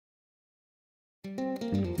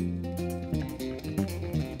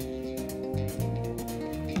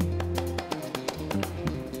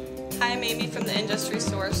I'm Amy from the Industry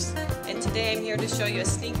Source, and today I'm here to show you a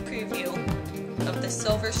sneak preview of the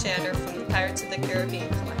Silver Shatter from the Pirates of the Caribbean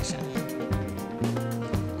collection.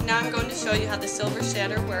 Now I'm going to show you how the Silver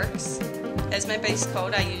Shatter works. As my base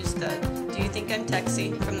coat, I used the Do You Think I'm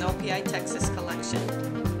Texy from the OPI Texas collection.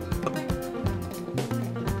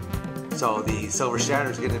 So the Silver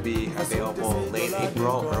Shatter is going to be available late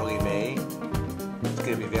April, early May. It's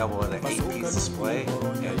going to be available in an 8-piece display,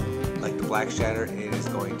 and like the Black Shatter, it is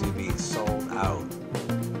going to be sold out.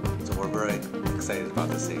 So we're very excited about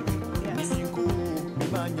this evening. Yes.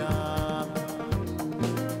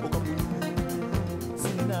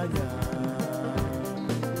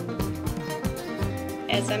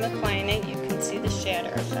 As I'm applying it, you can see the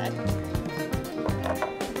shatter effect.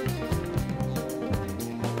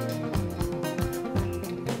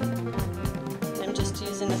 I'm just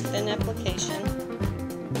using a thin application.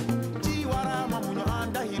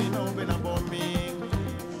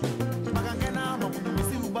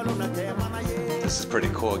 This is pretty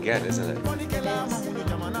cool again, isn't it?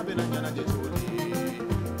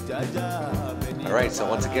 Alright, so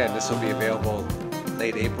once again, this will be available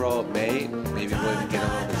late April, May, maybe we'll even get a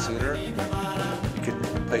little bit sooner. You can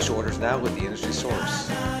place your orders now with the Industry Source.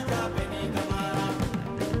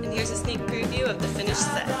 And here's a sneak preview of the finished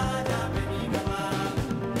set.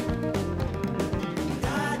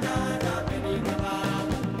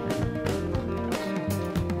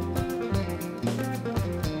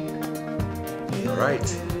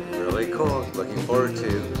 Alright, really cool. Looking forward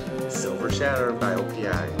to Silver Shatter by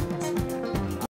OPI.